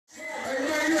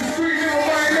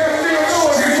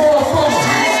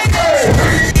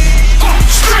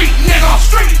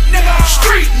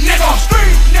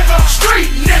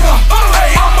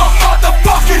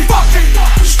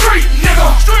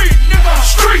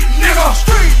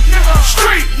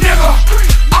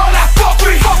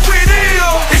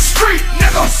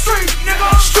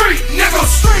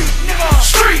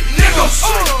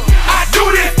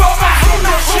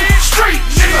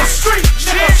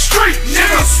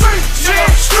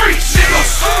Street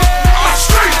niggas. I'm a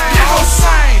street nigga.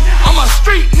 I'm a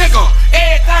street nigga.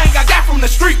 Everything I got from the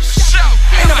streets.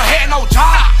 Ain't never had no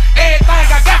job. Everything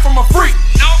I got from a freak.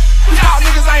 Y'all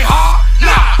niggas ain't hard.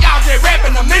 Nah, y'all just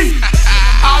rapping to me.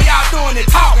 All y'all doing is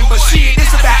talking, but shit,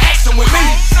 this about action with me.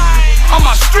 I'm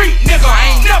a street nigga.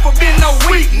 Ain't never been no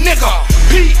weak nigga.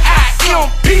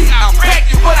 P-I-M-P. I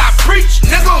practice what I preach,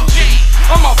 nigga.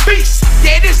 I'm a beast.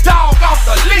 Yeah, this dog off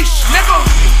the leash, nigga.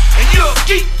 And you a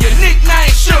geek, your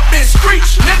nickname should been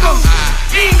Screech, nigga.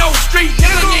 You ain't no street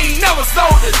nigga, you ain't never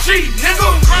sold a G, nigga.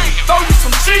 Throw you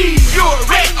some cheese, you a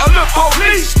rat, a little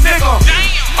police, nigga.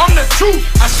 I'm the truth,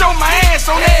 I show my ass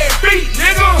on every beat,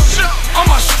 nigga. I'm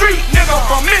a street nigga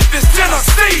from Memphis,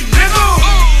 Tennessee, nigga.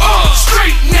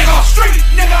 Street nigga, street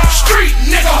nigga, street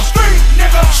nigga, street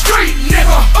nigga, street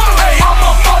nigga. Hey, I'm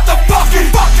a motherfucking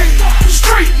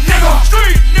street nigga,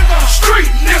 street nigga,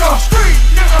 street nigga, street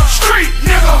nigga, street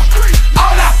nigga.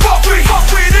 All I fuck with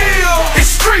is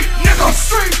street nigga,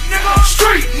 street nigga,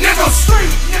 street nigga,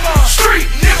 street nigga, street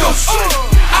niggas.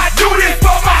 I do this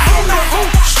for my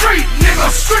street nigga,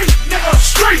 street nigga,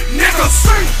 street nigga,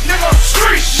 street nigga,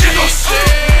 street niggas.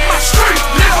 My street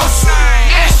niggas.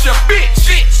 Ask your bitch,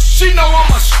 she know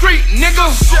I'm a street nigga.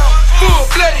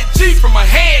 Full-blooded G from my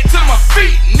head to my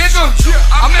feet, nigga.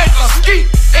 I make her ski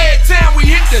every time we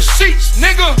hit the sheets,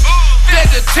 nigga.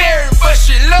 Vegetarian, but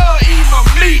she love eating my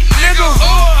meat, nigga.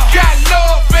 Got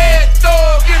love for every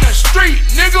thug in the street,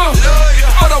 nigga.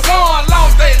 For the one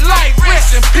lost their life,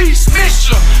 rest in peace, miss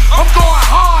ya. I'm going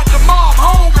hard, the mob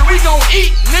hungry, we gon'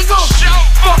 eat, nigga.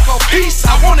 Fuck a piece,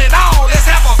 I want it all, let's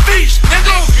have a feast,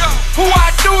 nigga. Who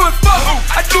I do it for?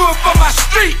 I do it for my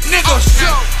street niggas.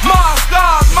 Mob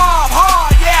God, mob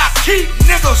hard, yeah, I keep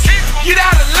niggas. Get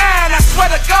out of line, I swear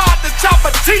to God, the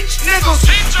chopper teach niggas.